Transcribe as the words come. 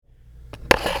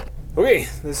Okay,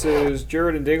 this is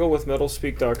Jared and Dingle with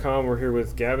MetalSpeak.com. We're here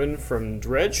with Gavin from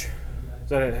Dredge. Is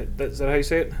that how you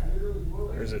say it?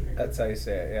 Or is it? That's how you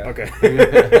say it, yeah.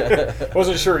 Okay.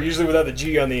 Wasn't sure. Usually without the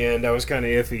G on the end, I was kind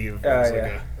of iffy.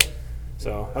 Yeah.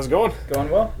 So, how's it going? Going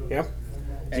well? Yeah. So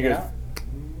Hanging out?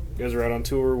 you guys are out on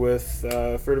tour with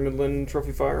Fair to Midland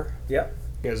Trophy Fire. Yeah.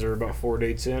 You guys are about 4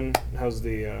 dates in. How's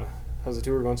the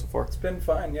tour going so far? It's been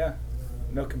fine, yeah.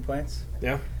 No complaints.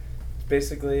 Yeah. It's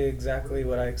basically exactly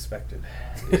what I expected.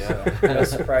 Yeah. So, no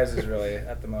surprises really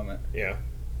at the moment. Yeah.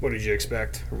 What did you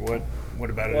expect? Or what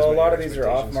about it? Well, a met lot your of these are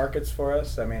off expectations? markets for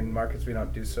us. I mean, markets we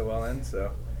don't do so well in,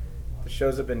 so the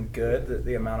shows have been good.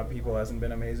 The amount of people hasn't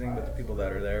been amazing, but the people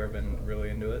that are there have been really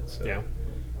into it, so Yeah.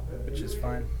 which is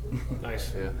fine.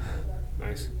 Nice. Yeah.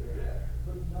 Nice.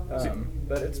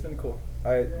 But it's been cool.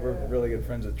 We're really good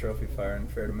friends with Trophy Fire, and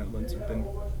Fair to Midlands have been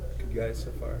good guys so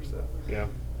far, so Yeah.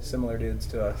 similar dudes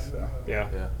to us, so Yeah.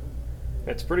 Yeah.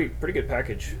 It's a pretty good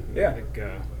package. Yeah. Like,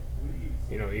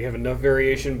 you have enough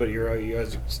variation, but you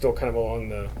guys are still kind of along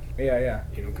the, yeah.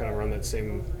 kind of around that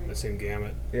same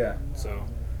gamut. Yeah. So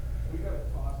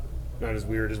not as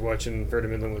weird as watching Fair to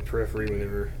Midland with Periphery when they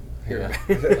were here.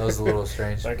 Yeah. That was a little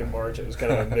strange. Back in March. It was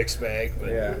kind of a mixed bag. But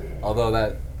Yeah. Although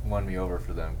that won me over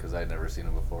for them because I'd never seen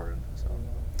them before, and so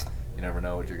you never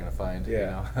know what you're gonna find.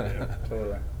 Yeah. You know? Yeah.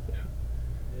 Totally.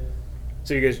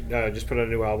 So you guys just put out a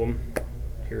new album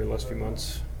here in the last few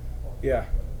months. Yeah.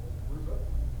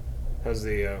 How's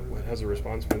the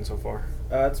response been so far?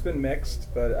 It's been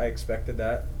mixed, but I expected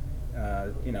that.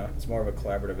 It's more of a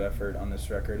collaborative effort on this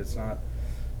record. It's not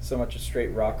so much a straight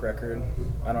rock record.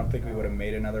 I don't think we would have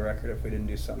made another record if we didn't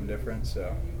do something different,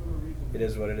 so it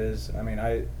is what it is. I mean,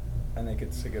 I think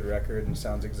it's a good record and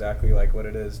sounds exactly like what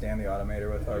it is, Dan the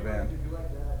Automator with our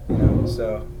band.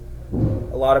 So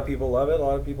a lot of people love it, a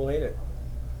lot of people hate it,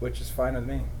 which is fine with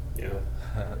me. Yeah.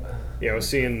 Yeah, I was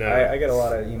seeing. I get a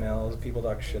lot of emails, people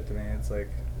talk shit to me. It's like,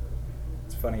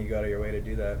 it's funny you go out of your way to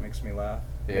do that. It makes me laugh.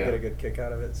 I Yeah. get a good kick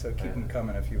out of it, so keep them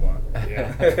coming if you want.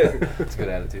 Yeah. It's a good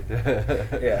attitude.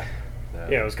 Yeah.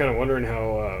 Yeah, I was kind of wondering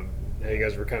how you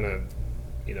guys were kind of,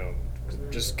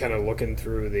 just kind of looking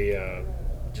through the,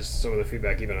 just some of the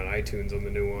feedback even on iTunes on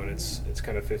the new one. It's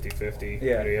kind of 50-50.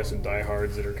 Yeah. You have some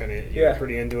diehards that are kind of Yeah.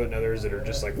 pretty into it, and others that are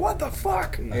just like, what the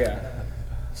fuck? And Yeah.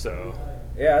 So.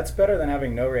 Yeah, it's better than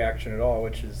having no reaction at all,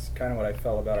 which is kind of what I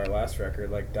felt about our last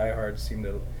record. Like, diehards seemed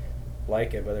to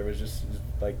like it, but it was just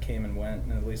like came and went.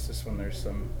 And at least this one, there's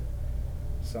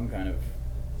some kind of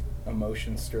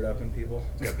emotion stirred up in people.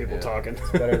 It's got people Yeah. talking.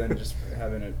 It's better than just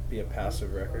having it be a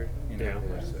passive record, Yeah.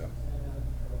 So.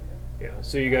 Yeah.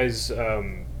 So you guys,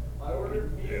 I'm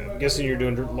guessing you're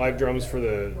doing live drums for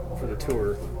the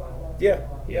tour. Yeah,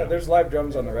 Yeah. there's live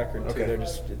drums on the record too. Okay.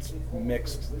 It's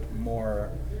mixed more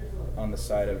on the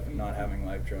side of not having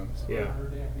live drums. Yeah.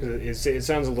 'Cause it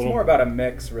sounds a It's little more about a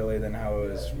mix really than how it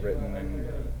was written, and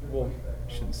well,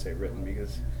 I shouldn't say written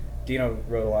because Dino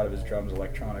wrote a lot of his drums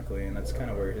electronically, and that's kind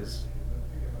of where he's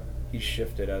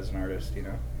shifted as an artist,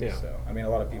 Yeah. So I mean, a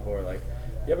lot of people are like,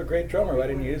 "You have a great drummer. Why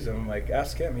didn't you use him?" I'm like,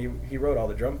 ask him. He wrote all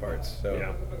the drum parts, so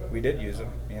Yeah. we did use him.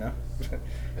 Yeah.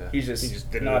 He's He just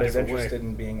did it not a as different way. interested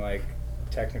in being like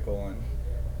technical and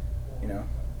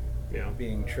Yeah.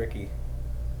 being tricky.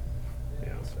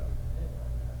 Yeah. So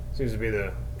Seems to be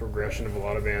the progression of a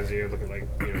lot of bands. Look at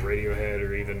like Radiohead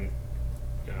or even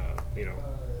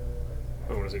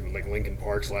I don't want to say like Linkin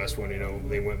Park's last one.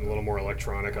 They went a little more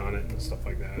electronic on it and stuff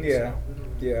like that. yeah, So,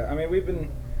 yeah. I mean, we've been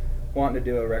wanting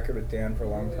to do a record with Dan for a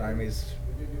long time. He's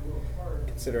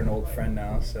considered an old friend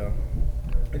now, so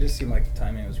it just seemed like the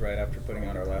timing was right after putting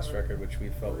out our last record, which we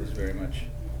felt was very much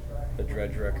a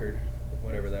Dredge record,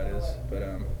 whatever that is. But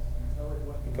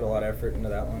we put a lot of effort into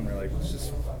that one. We're like, let's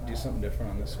just do something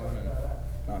different on this one and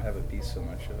not have it be so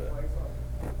much of a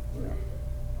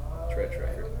Dredge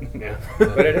record. Yeah.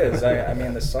 But it is. I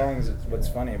mean, the songs, what's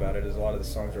funny about it is a lot of the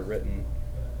songs were written,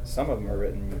 some of them were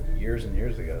written years and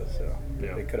years ago, so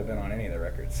Yeah. they could have been on any of the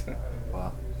records.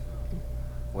 Wow.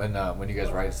 When you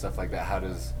guys write stuff like that,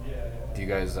 do you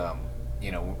guys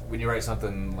when you write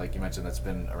something like you mentioned that's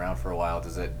been around for a while,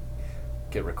 does it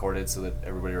get recorded so that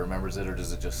everybody remembers it, or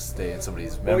does it just stay in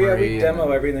somebody's memory? Well, yeah, we and demo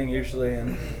then- everything usually,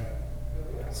 and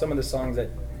some of the songs that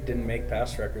didn't make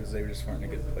past records, they just weren't in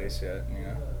a good place yet,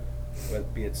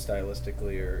 but be it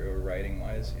stylistically or writing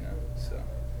wise, so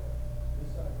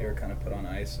they were kind of put on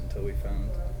ice until we found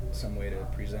some way to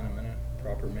present them in a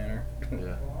proper manner,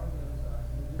 Yeah.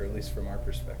 or at least from our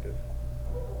perspective.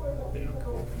 Yeah.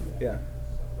 Cool. Yeah.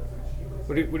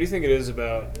 What do you think it is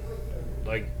about,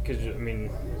 like, because I mean,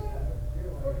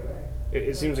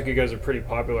 it seems like you guys are pretty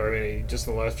popular. I mean, just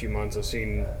in the last few months, I've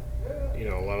seen,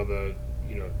 a lot of the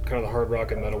you know, kind of the hard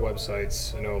rock and metal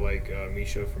websites. I know like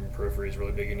Misha from Periphery is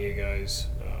really big into you guys.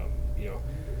 You know,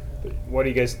 but what do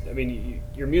you guys? I mean,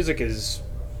 your music is,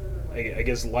 I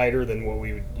guess, lighter than what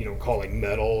we would, you know, call like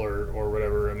metal or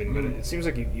whatever. I mean, but it seems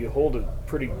like you hold a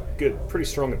pretty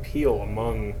strong appeal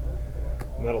among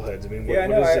metalheads. I mean, Yeah, I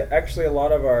know. what is it? Actually, a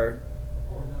lot of our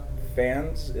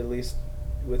fans, at least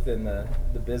within the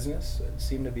business,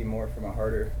 seem to be more from a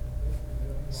harder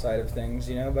side of things,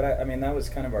 you know. But I mean, that was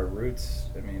kind of our roots.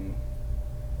 I mean,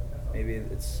 maybe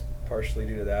it's partially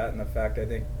due to that and the fact I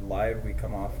think live we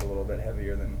come off a little bit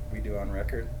heavier than we do on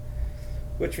record,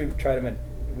 which we've tried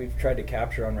to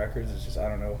capture on records. It's just I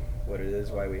don't know what it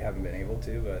is, why we haven't been able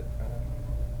to, but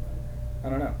I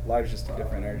don't know. Live's just a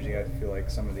different energy. I feel like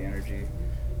some of the energy,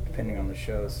 depending on the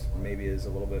shows, maybe is a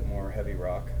little bit more heavy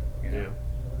rock, you know.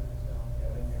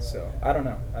 Yeah. So I don't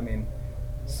know. I mean,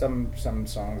 some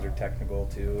songs are technical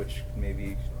too, which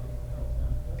maybe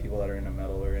people that are into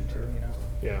metal are into, you know.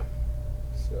 Yeah.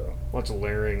 So Lots of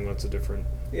layering, lots of different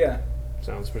yeah,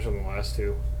 sounds, especially in the last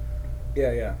two.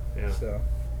 yeah. Yeah. So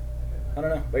I don't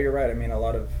know, but you're right. I mean, a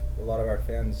lot of our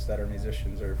fans that are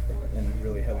musicians are in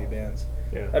really heavy bands.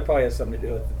 Yeah. That probably has something to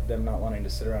do with them not wanting to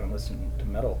sit around and listen to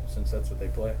metal, since that's what they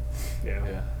play. Yeah.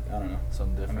 Yeah. I don't know.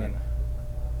 Something different. I mean,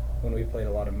 when we played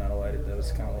a lot of metal, that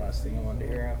was kind of the last thing I wanted to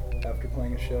hear after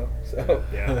playing a show. So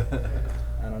Yeah.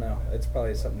 I don't know. It's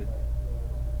probably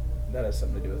that has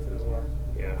something to do with it as well.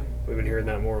 Yeah. We've been hearing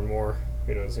that more and more.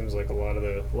 You know, it seems like a lot of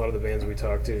the bands we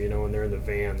talk to, you know, when they're in the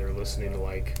van, they're listening to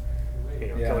like, you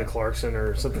know, Yeah. Kelly Clarkson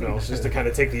or something else just to kind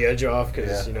of take the edge off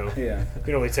because, Yeah. you know, Yeah. you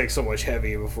can only take so much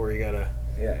heavy before you gotta,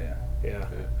 Yeah. yeah.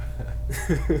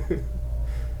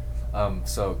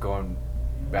 So going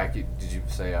back, did you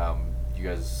say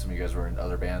some of you guys were in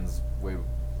other bands way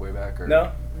back, or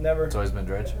No, never. It's always been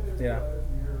Dredge. Yeah.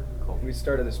 Cool. We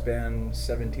started this band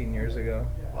 17 years ago.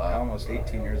 Wow. Almost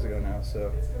 18 years ago now.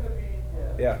 So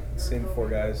yeah, same four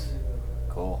guys.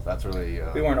 Cool. That's really.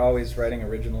 We weren't always writing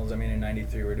originals. I mean, in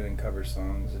 '93 we were doing cover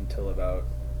songs until about,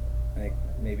 I think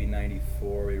maybe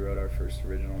 '94 we wrote our first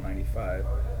original. '95,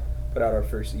 put out our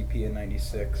first EP in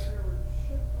 '96,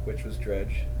 which was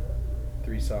Dredge,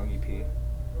 3-song EP.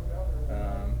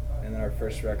 And then our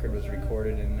first record was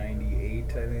recorded in '98,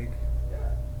 I think.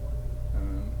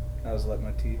 That was Let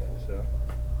Motif, so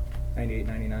 98,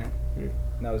 99. Hmm. And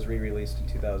that was re-released in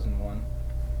 2001,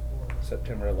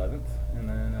 September 11th. And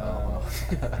then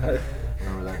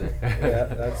Remember that day? yeah,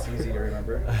 that's easy to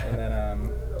remember. And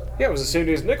then Yeah, it was the same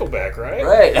day as Nickelback, right?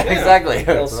 Right. Yeah. Exactly. El That's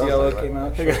what I was Cielo talking came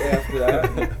about. out shortly after that.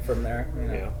 And from there, you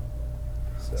know.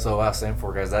 Yeah. So same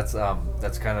four guys. That's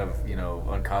kind of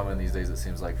uncommon these days. It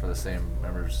seems like for the same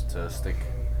members to stick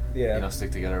Yeah. stick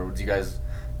together. Do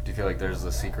you feel like there's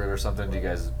a secret or something? Do you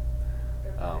guys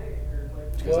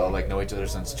all like know each other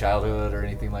since childhood or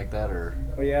anything like that, or?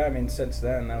 Well, yeah, I mean, since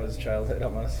then, that was childhood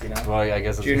almost, you know. Well, I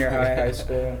guess it's Junior high, high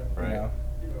school, Right. you know.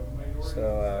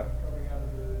 So,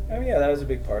 I mean, yeah, that was a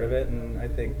big part of it, and I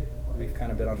think we've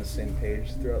kind of been on the same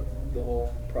page throughout the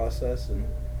whole process, and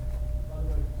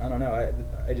I don't know,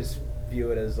 I just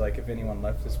view it as like if anyone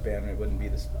left this band, we wouldn't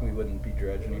be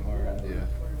Dredge anymore, and Yeah.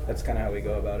 that's kind of how we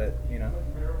go about it, you know.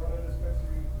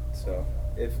 So,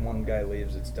 if one guy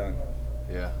leaves, it's done.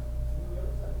 Yeah.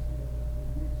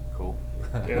 Cool.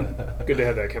 Yeah. Good to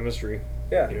have that chemistry.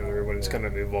 Yeah. You know, everyone's kind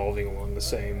of evolving along the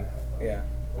same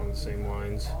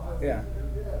lines. Yeah.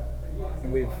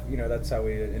 And we've, that's how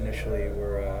we initially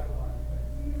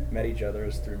met each other,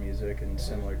 is through music and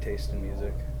similar taste in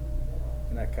music.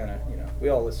 And that kind of, we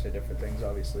all listen to different things,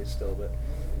 obviously, still, but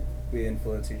we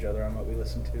influence each other on what we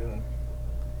listen to. And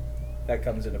that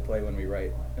comes into play when we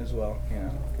write as well,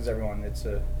 because it's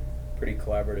a pretty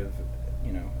collaborative,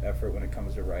 effort when it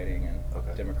comes to writing and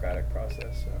Okay. democratic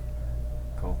process. So.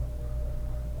 Cool.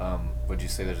 Would you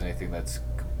say there's anything that's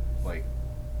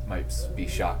might be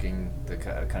shocking, the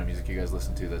kind of music you guys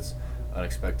listen to that's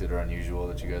unexpected or unusual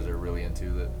that you guys are really into?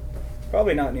 That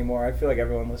Probably not anymore. I feel like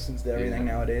everyone listens to everything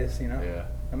Yeah. nowadays, Yeah.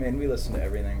 I mean, we listen to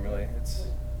everything, really. It's,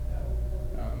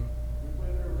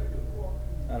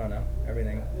 I don't know,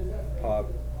 everything, pop,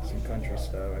 some country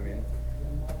stuff, I mean,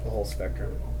 the whole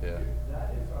spectrum. Yeah.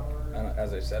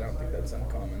 As I said, I don't think that's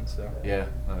uncommon, so. Yeah.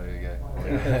 Oh,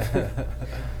 yeah.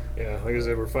 Yeah, like I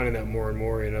said, we're finding that more and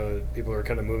more. People are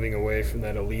kind of moving away from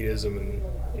that elitism and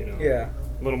Yeah.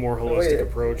 a little more The way holistic that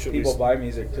approach. At People least. buy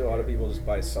music, too. A lot of people just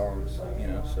buy songs,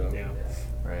 so. Yeah.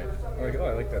 Right. They're like, oh,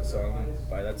 I like that song, and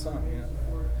buy that song,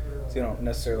 So you don't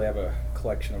necessarily have a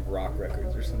collection of rock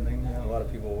records or something. A lot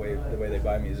of people, the way they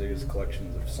buy music is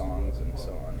collections of songs and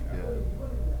so on,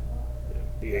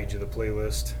 The age of the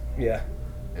playlist. Yeah.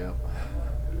 Yep.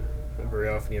 Not very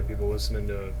often you have people listening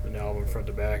to an album front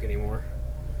to back anymore.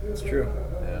 It's true.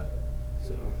 Yeah.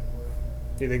 So,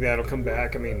 do you think that'll come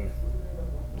back? I mean,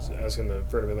 just asking the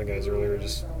Fred Midland guys earlier,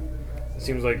 just it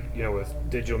seems like, you know, with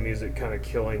digital music kind of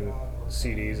killing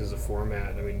CDs as a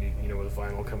format. I mean, you know, with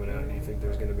vinyl coming out, do you think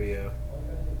there's going to be a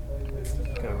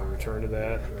kind of a return to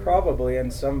that? Or? Probably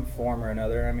in some form or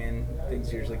another. I mean,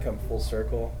 things usually come full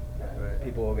circle.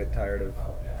 People will get tired of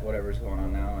whatever's going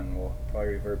on now, and we'll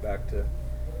probably revert back to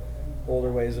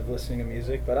older ways of listening to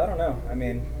music. But I don't know. I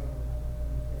mean,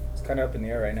 it's kind of up in the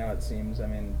air right now, it seems. I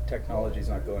mean, technology's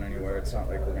not going anywhere. It's not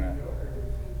like we're going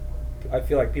to... I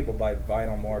feel like people buy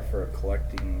vinyl more for a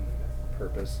collecting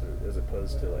purpose as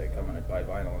opposed to, like, I'm going to buy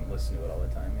vinyl and listen to it all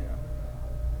the time, you know.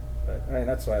 But, I mean,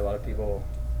 that's why a lot of people,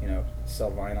 you know,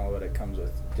 sell vinyl, but it comes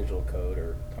with digital code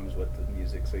or comes with the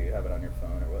music, so you have it on your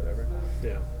phone or whatever.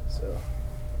 Yeah. So,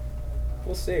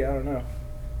 we'll see. I don't know.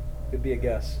 It'd be a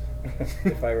guess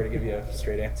if I were to give you a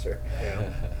straight answer.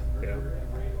 Yeah. Yeah.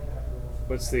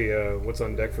 What's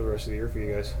on deck for the rest of the year for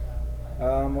you guys?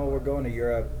 Well, we're going to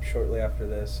Europe shortly after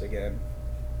this again.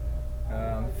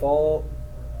 Fall,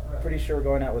 pretty sure we're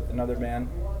going out with another band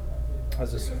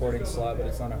as a supporting slot, but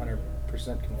it's not 100%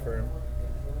 confirmed.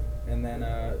 And then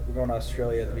we're going to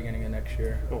Australia at the beginning of next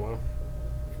year Oh wow.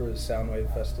 for the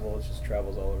Soundwave Festival. It just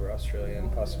travels all over Australia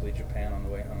and possibly Japan on the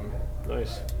way home.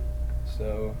 Nice.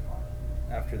 So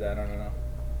after that, I don't know.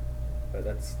 But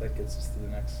that gets us through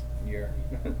the next year.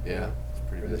 Yeah, it's a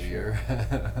pretty For this busy year.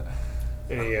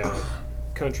 Any year.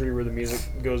 country where the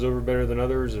music goes over better than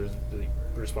others, or is the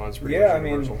response pretty Yeah, much I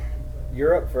mean, universal?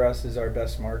 Europe for us is our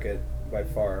best market by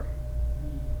far.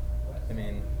 I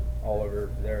mean, all over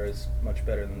there is much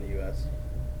better than the U.S.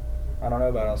 I don't know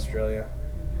about Australia.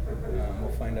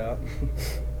 We'll find out.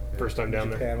 First time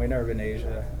down Japan. there. We've never been to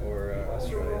Asia or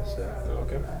Australia, so. Oh,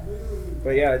 okay.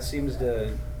 But yeah, it seems to.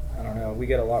 I don't know. We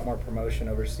get a lot more promotion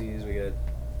overseas. We get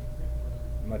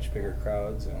much bigger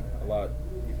crowds and a lot.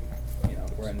 You know,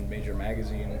 we're in major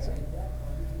magazines, and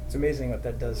it's amazing what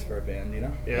that does for a band. You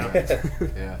know. Yeah.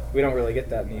 Yeah. We don't really get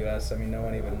that in the U.S. I mean, no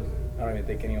one even. I don't even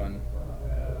think anyone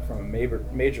from a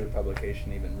major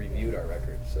publication even reviewed our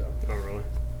record. So. Oh really?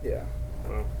 Yeah.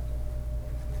 Wow.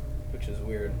 Which is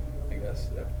weird, I guess.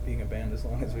 That being a band as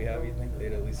long as we have, you'd think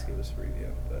they'd at least give us a review.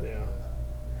 But Yeah.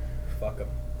 fuck them.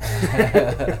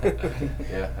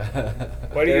 Yeah.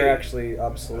 Why do They're you actually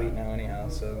obsolete now, anyhow,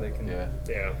 so they can Yeah.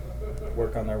 Yeah.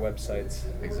 work on their websites.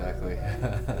 Exactly.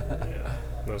 Yeah.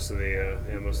 Most of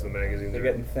the magazines They're are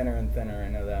getting thinner and thinner. I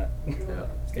know that. Yeah.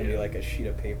 It's gonna be Yeah. like a sheet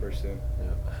of paper soon,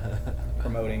 Yeah.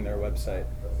 promoting their website.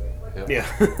 Yep. Yeah.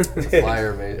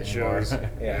 Flyer made It anymore. shows.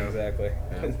 Yeah, exactly.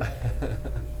 Yeah.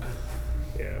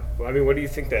 Yeah. Well, I mean, what do you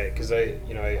think that? Because I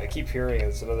keep hearing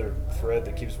it's another thread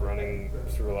that keeps running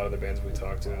through a lot of the bands we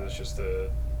talk to. It's just the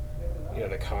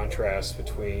contrast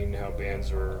between how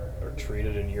bands are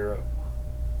treated in Europe,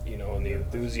 and the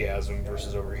enthusiasm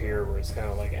versus over here, where it's kind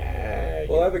of like,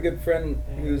 Well, I have a good friend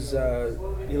who's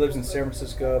he lives in San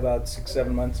Francisco about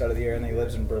 6-7 months out of the year, and he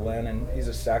lives in Berlin, and he's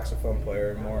a saxophone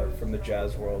player, more from the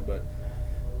jazz world, but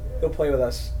he'll play with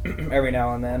us every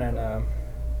now and then. And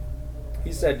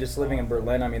he said just living in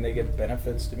Berlin, I mean, they give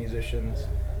benefits to musicians.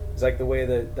 It's like the way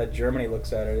that Germany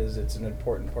looks at it is it's an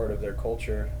important part of their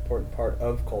culture, important part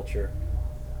of culture,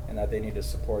 and that they need to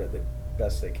support it the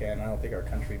best they can. I don't think our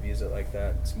country views it like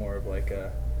that. It's more of like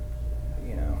a,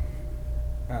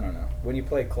 I don't know. When you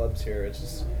play clubs here, it's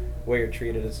just the way you're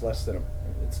treated. It's less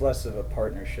of a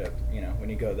partnership. When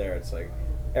you go there, it's like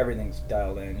everything's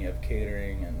dialed in. You have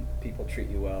catering and people treat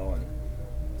you well, and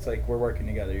it's like we're working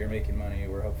together. You're making money.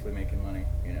 We're hopefully making money.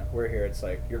 We're here. It's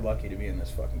like you're lucky to be in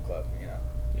this fucking club. Yeah.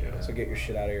 So get your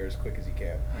shit out of here as quick as you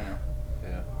can.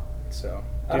 Yeah. So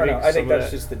Do I you don't know. think I some think of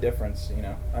that's that- just the difference.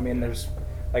 I mean, there's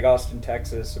like Austin,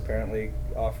 Texas, apparently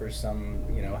offers some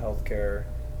healthcare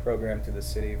program to the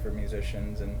city for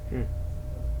musicians, and Hmm.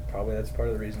 probably that's part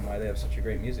of the reason why they have such a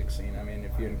great music scene. I mean,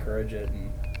 if you encourage it,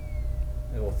 and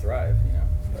it will thrive.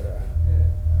 But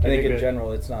I think in that-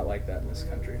 general, it's not like that in this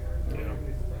country. Yeah.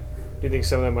 Do you think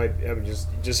some of that might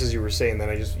just as you were saying that,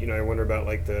 I wonder about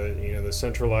like the the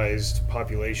centralized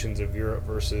populations of Europe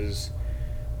versus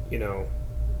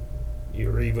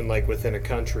or even like within a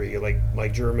country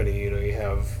like Germany, you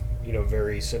have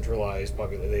very centralized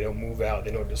population. They don't move out,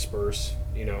 they don't disperse,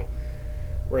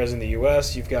 whereas in the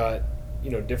US you've got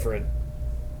different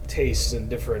tastes and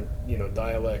different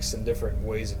dialects and different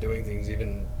ways of doing things,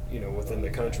 even within the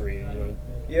country.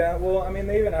 Yeah, well, I mean,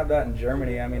 they even have that in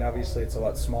Germany. I mean, obviously, it's a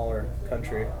lot smaller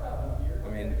country. I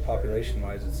mean,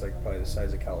 population-wise, it's like probably the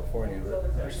size of California,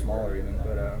 or smaller even.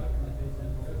 But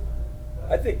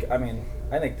I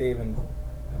think they even.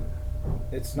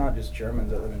 It's not just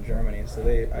Germans that live in Germany, so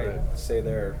Right. I'd say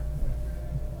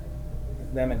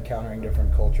them encountering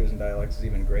different cultures and dialects is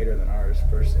even greater than ours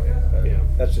personally. But Yeah.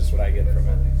 that's just what I get from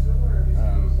it.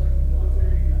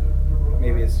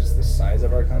 Maybe it's just the size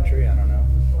of our country. I don't know,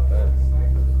 but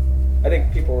I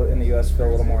think people in the U.S. feel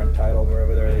a little more entitled, where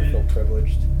over there they feel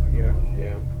privileged. You know,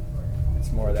 Yeah.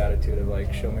 it's more the attitude of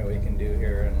like, show me what you can do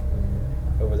here, and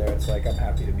over there it's like, I'm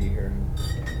happy to be here.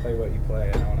 Play what you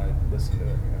play, and I want to listen to it.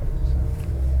 You know,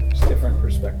 so, just different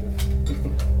perspective.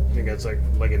 I think that's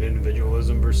like an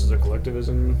individualism versus a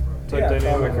collectivism type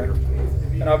dynamic.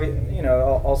 probably. And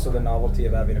also the novelty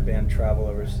of having a band travel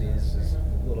overseas is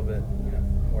a little bit,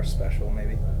 more special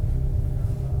maybe.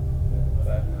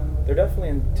 But they're definitely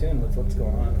in tune with what's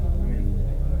going on. I mean,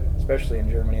 especially in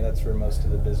Germany, that's where most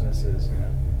of the business is.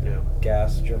 Yeah.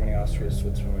 Gas, Germany, Austria,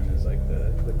 Switzerland is like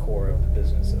the core of the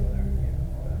business over there.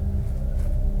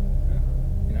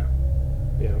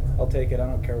 Yeah. I'll take it. I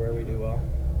don't care where we do well.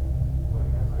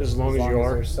 As long as you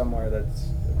are. there's somewhere that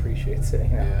appreciates it.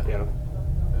 Yeah. Yeah.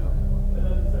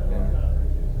 Yeah.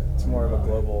 It's more of a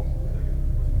global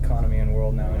economy and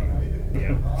world now anyway.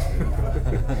 Yeah.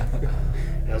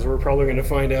 As we're probably going to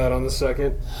find out on the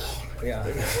second. Yeah.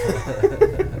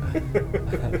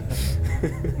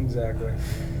 Exactly.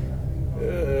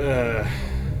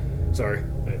 Sorry.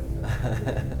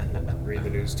 I read the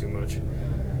news too much.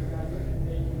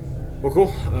 Well, cool.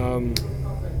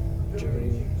 Do you have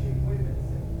any?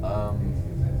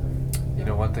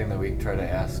 One thing that we try to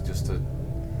ask, just to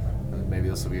maybe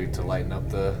this will be to lighten up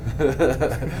the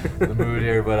the mood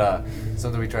here, but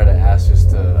something we try to ask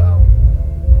just to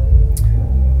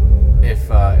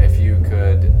if you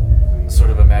could sort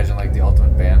of imagine like the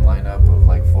ultimate band lineup of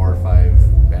like 4 or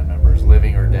 5 band members,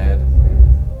 living or dead,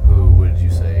 who would you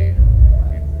say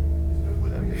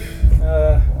would that be?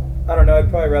 I don't know. I'd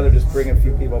probably rather just bring a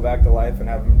few people back to life and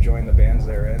have them join the bands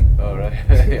they're in. Oh, right.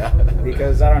 Yeah.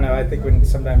 Because I don't know. I think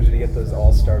sometimes when you get those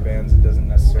all-star bands, it doesn't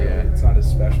necessarily. Yeah. It's not as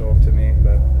special to me,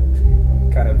 but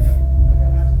kind of.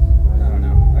 I don't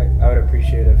know. I would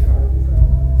appreciate if.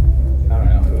 I don't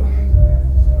know who.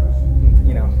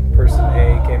 Person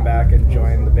A came back and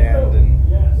joined the band, and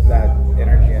that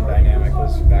energy and dynamic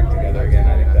was back together again.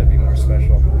 I think that'd be more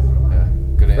special. Yeah.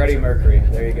 Good Freddie answer. Mercury.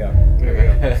 There you go.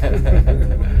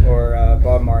 Okay. Or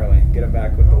Bob Marley. Get him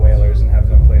back with the Wailers and have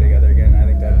them play together again. I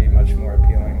think that'd be much more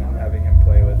appealing than having him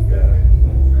play with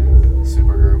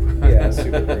Supergroup.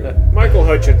 Supergroup. Michael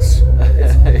Hutchins.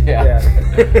 Yeah. Yeah.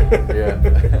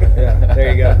 Yeah.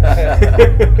 There you go.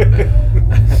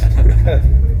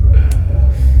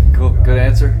 Cool. Good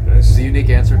answer. Nice. It's a unique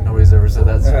answer. Nobody's ever said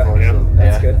that so far. Yeah. So,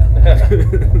 That's yeah.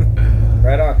 good.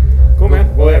 Right on. Cool,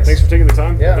 man. Well, yeah, thanks for taking the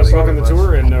time. Yeah, Best of luck on the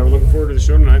tour, and we're looking forward to the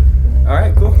show tonight. All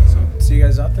right, cool. See you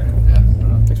guys out there. Yeah.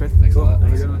 Thanks, man. Thanks Cool. a lot.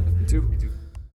 Have a good one. You too. You too.